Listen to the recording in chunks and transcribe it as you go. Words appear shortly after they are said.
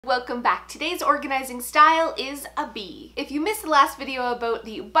Welcome back. Today's organizing style is a bee. If you missed the last video about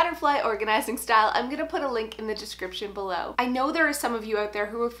the butterfly organizing style, I'm gonna put a link in the description below. I know there are some of you out there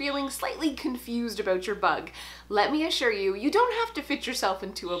who are feeling slightly confused about your bug. Let me assure you, you don't have to fit yourself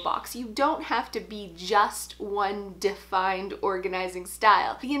into a box. You don't have to be just one defined organizing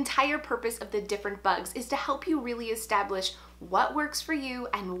style. The entire purpose of the different bugs is to help you really establish what works for you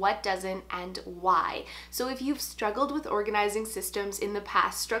and what doesn't and why. So if you've struggled with organizing systems in the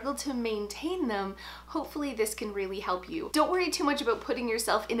past, struggled to maintain them, hopefully this can really help you. Don't worry too much about putting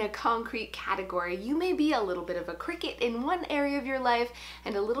yourself in a concrete category. You may be a little bit of a cricket in one area of your life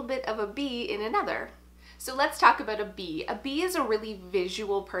and a little bit of a bee in another. So let's talk about a bee. A bee is a really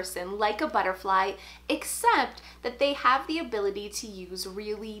visual person, like a butterfly, except that they have the ability to use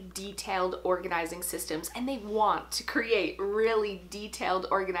really detailed organizing systems, and they want to create really detailed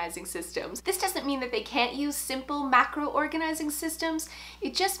organizing systems. This doesn't mean that they can't use simple macro organizing systems.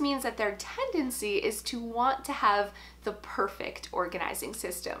 It just means that their tendency is to want to have the perfect organizing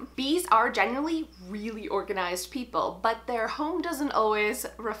system. Bees are generally really organized people, but their home doesn't always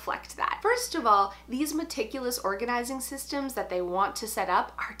reflect that. First of all, these meticulous organizing systems that they want to set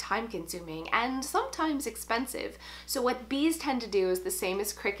up are time-consuming and sometimes expensive. So what bees tend to do is the same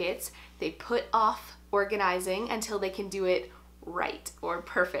as crickets. They put off organizing until they can do it right or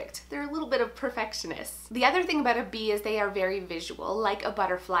perfect. They're a little bit of perfectionists. The other thing about a bee is they are very visual, like a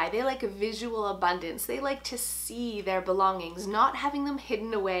butterfly. They like a visual abundance. They like to see their belongings, not having them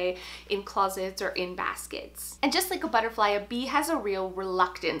hidden away in closets or in baskets. And just like a butterfly, a bee has a real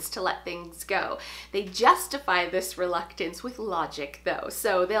reluctance to let things go. They justify this reluctance with logic though.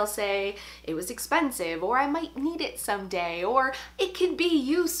 So they'll say, it was expensive, or I might need it someday, or it could be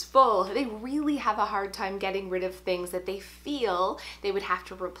useful. They really have a hard time getting rid of things that they feel they would have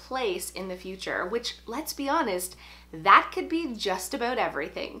to replace in the future, which, let's be honest, that could be just about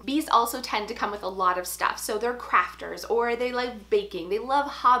everything. Bees also tend to come with a lot of stuff. So they're crafters, or they like baking, they love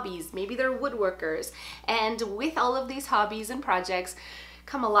hobbies, maybe they're woodworkers. And with all of these hobbies and projects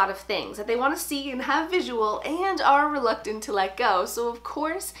come a lot of things that they want to see and have visual and are reluctant to let go. So of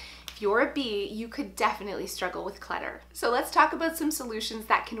course, if you're a bee, you could definitely struggle with clutter. So let's talk about some solutions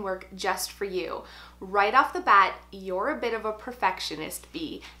that can work just for you. Right off the bat, you're a bit of a perfectionist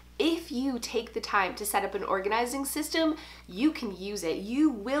bee. If you take the time to set up an organizing system, you can use it. You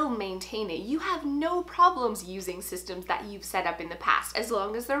will maintain it. You have no problems using systems that you've set up in the past, as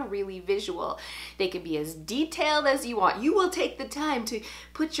long as they're really visual. They can be as detailed as you want. You will take the time to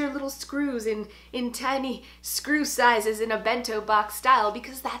put your little screws in tiny screw sizes in a bento box style,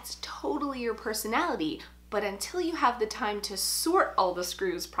 because that's totally your personality. But until you have the time to sort all the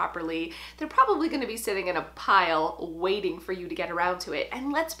screws properly, they're probably going to be sitting in a pile waiting for you to get around to it.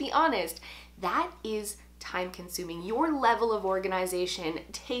 And let's be honest, that is time consuming. Your level of organization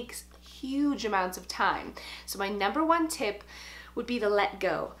takes huge amounts of time. So my number one tip would be to let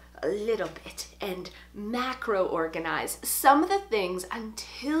go a little bit and macro organize some of the things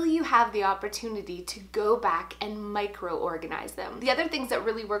until you have the opportunity to go back and micro organize them. The other things that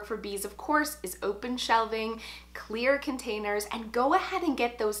really work for bees, of course, is open shelving, clear containers, and go ahead and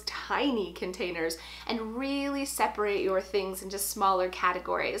get those tiny containers and really separate your things into smaller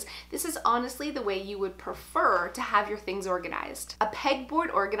categories. This is honestly the way you would prefer to have your things organized. A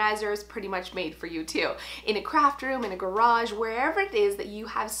pegboard organizer is pretty much made for you too. In a craft room, in a garage, wherever it is that you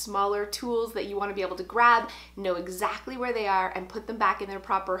have smaller tools that you want to be able to grab, know exactly where they are, and put them back in their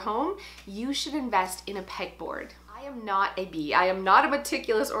proper home, you should invest in a pegboard. I am not a bee. I am not a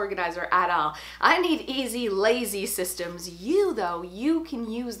meticulous organizer at all. I need easy, lazy systems. You, though, you can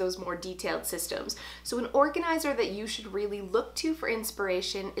use those more detailed systems. So an organizer that you should really look to for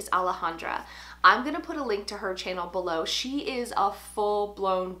inspiration is Alejandra. I'm gonna put a link to her channel below. She is a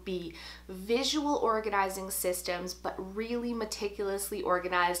full-blown bee. Visual organizing systems, but really meticulously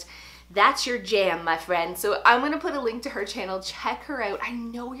organized. That's your jam, my friend. So I'm gonna put a link to her channel. Check her out. I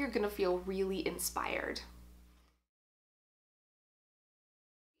know you're gonna feel really inspired.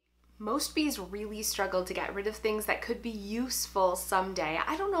 Most bees really struggle to get rid of things that could be useful someday.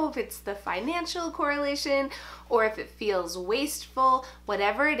 I don't know if it's the financial correlation or if it feels wasteful.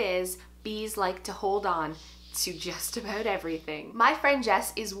 Whatever it is, bees like to hold on to just about everything. My friend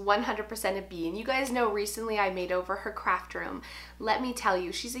Jess is 100% a bee, and you guys know recently I made over her craft room. Let me tell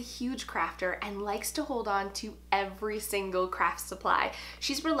you, she's a huge crafter and likes to hold on to every single craft supply.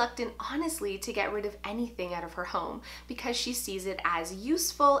 She's reluctant, honestly, to get rid of anything out of her home because she sees it as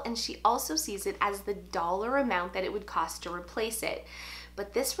useful, and she also sees it as the dollar amount that it would cost to replace it.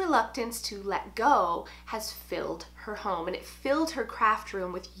 But this reluctance to let go has filled her home, and it filled her craft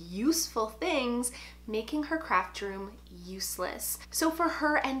room with useful things, making her craft room useless. So for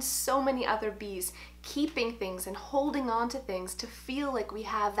her and so many other bees, keeping things and holding on to things to feel like we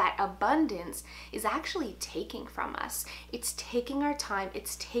have that abundance is actually taking from us. It's taking our time,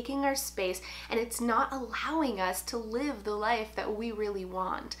 it's taking our space, and it's not allowing us to live the life that we really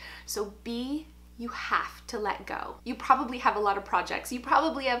want. So bee, you have to let go. You probably have a lot of projects. You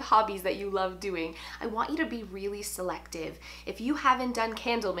probably have hobbies that you love doing. I want you to be really selective. If you haven't done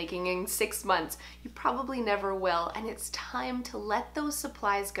candle making in 6 months, you probably never will. And it's time to let those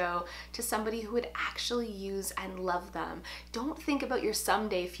supplies go to somebody who would actually use and love them. Don't think about your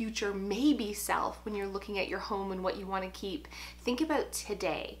someday, future, maybe self when you're looking at your home and what you want to keep. Think about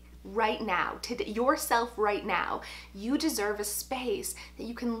today. Right now, to yourself right now. You deserve a space that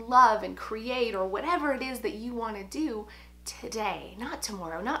you can love and create, or whatever it is that you want to do today, not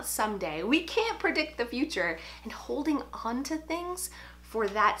tomorrow, not someday. We can't predict the future, and holding on to things for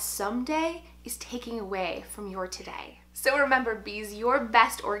that someday is taking away from your today. So remember, bees, your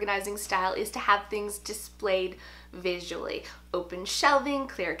best organizing style is to have things displayed visually. Open shelving,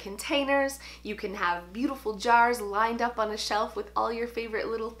 clear containers. You can have beautiful jars lined up on a shelf with all your favorite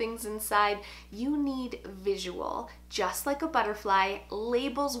little things inside. You need visual. Just like a butterfly,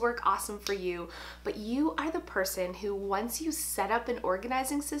 labels work awesome for you, but you are the person who, once you set up an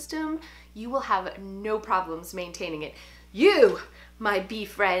organizing system, you will have no problems maintaining it. You, my bee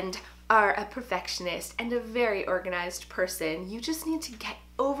friend, are a perfectionist and a very organized person. You just need to get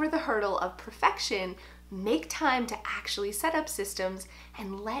over the hurdle of perfection, make time to actually set up systems,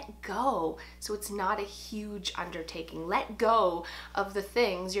 and let go so it's not a huge undertaking. Let go of the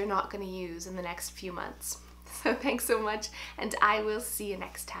things you're not going to use in the next few months. So thanks so much, and I will see you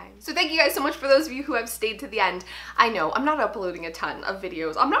next time. So thank you guys so much for those of you who have stayed to the end. I know I'm not uploading a ton of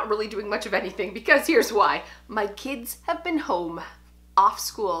videos. I'm not really doing much of anything because here's why. My kids have been home off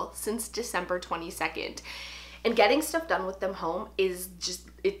school since December 22nd. And getting stuff done with them home is just,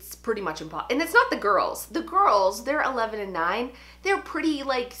 it's pretty much impossible. And it's not the girls. The girls, they're 11 and 9. They're pretty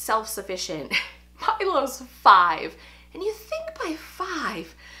like self-sufficient. Milo's 5. And you think by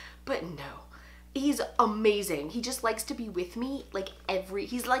 5, but no. He's amazing. He just likes to be with me like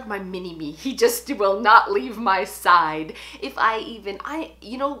he's like my mini-me. He just will not leave my side. If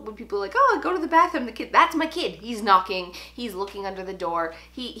you know, when people are like, oh, go to the bathroom, the kid, that's my kid. He's knocking, he's looking under the door.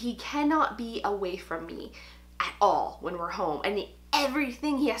 He cannot be away from me at all when we're home. And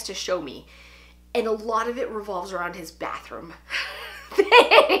everything he has to show me. And a lot of it revolves around his bathroom.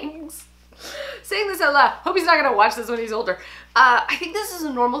 Thanks. Saying this out loud, hope he's not gonna watch this when he's older. I think this is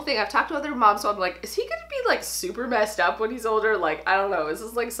a normal thing. I've talked to other moms, so I'm like, is he gonna be like super messed up when he's older? Like, I don't know, is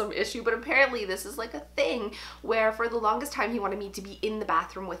this like some issue? But apparently this is like a thing where for the longest time he wanted me to be in the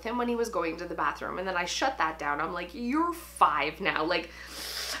bathroom with him when he was going to the bathroom. And then I shut that down. I'm like, you're 5 now. Like,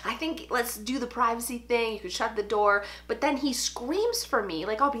 I think let's do the privacy thing. You can shut the door. But then he screams for me.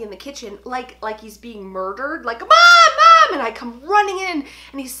 Like, I'll be in the kitchen like he's being murdered. Like, Mom, Mom! And I come running in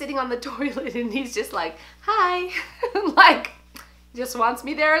and he's sitting on the toilet and he's just like, hi. Like, just wants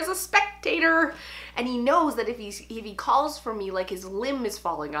me there as a spectator. And he knows that if he calls for me like his limb is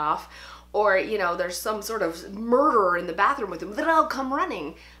falling off, or, you know, there's some sort of murderer in the bathroom with him, then I'll come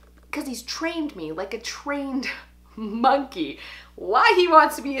running. Because he's trained me like a trained monkey. Why he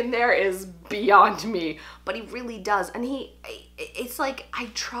wants me in there is beyond me, but he really does. And it's like I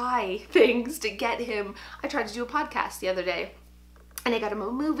try things to get him. I tried to do a podcast the other day, and I got him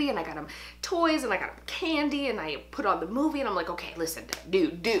a movie, and I got him toys, and I got him candy, and I put on the movie, and I'm like, okay, listen,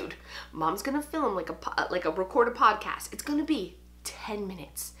 dude, Mom's gonna film like a recorded podcast. It's gonna be 10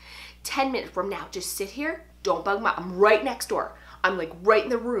 minutes. 10 minutes from now, just sit here, don't bug Mom. I'm right next door. I'm like right in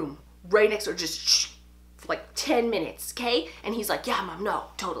the room, right next door, just shh. For like 10 minutes, okay? And he's like, yeah, Mom, no,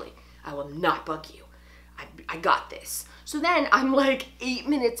 totally. I will not bug you. I got this. So then I'm like 8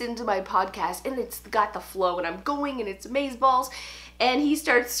 minutes into my podcast and it's got the flow and I'm going and it's amazeballs, and he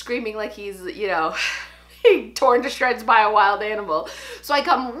starts screaming like he's, you know, torn to shreds by a wild animal. So I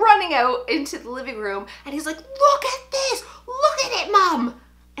come running out into the living room and he's like, look at this, look at it, Mom.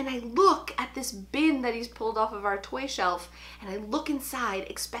 And I look at this bin that he's pulled off of our toy shelf, and I look inside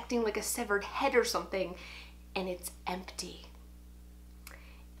expecting like a severed head or something, and it's empty.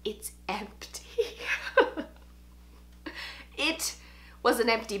 It's empty. It was an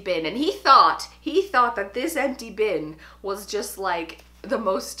empty bin, and he thought that this empty bin was just like the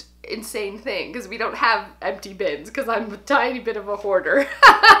most insane thing because we don't have empty bins because I'm a tiny bit of a hoarder.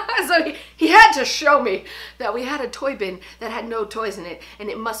 So he had to show me that we had a toy bin that had no toys in it and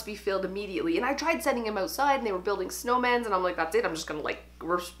it must be filled immediately. And I tried sending him outside and they were building snowmans and I'm like, that's it, I'm just gonna like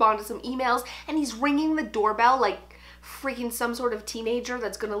respond to some emails. And he's ringing the doorbell like freaking some sort of teenager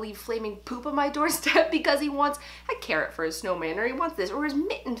that's gonna leave flaming poop on my doorstep because he wants a carrot for his snowman, or he wants this, or his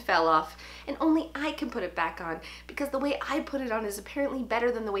mitten fell off and only I can put it back on because the way I put it on is apparently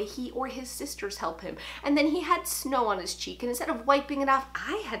better than the way he or his sisters help him. And then he had snow on his cheek and instead of wiping it off,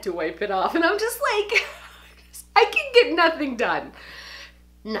 I had to wipe it off. And I'm just like, I can get nothing done.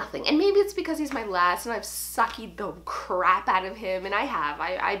 Nothing. And maybe it's because he's my last and I've suckied the crap out of him, and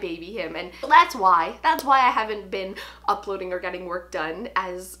I baby him, and that's why I haven't been uploading or getting work done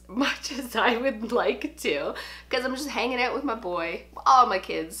as much as I would like to, because I'm just hanging out with my boy, all my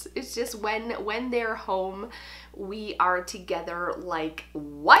kids. It's just when they're home, we are together like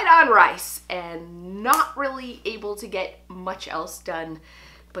white on rice and not really able to get much else done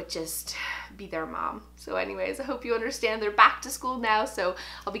but just be their mom. So anyways, I hope you understand they're back to school now, so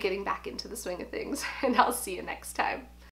I'll be getting back into the swing of things, and I'll see you next time.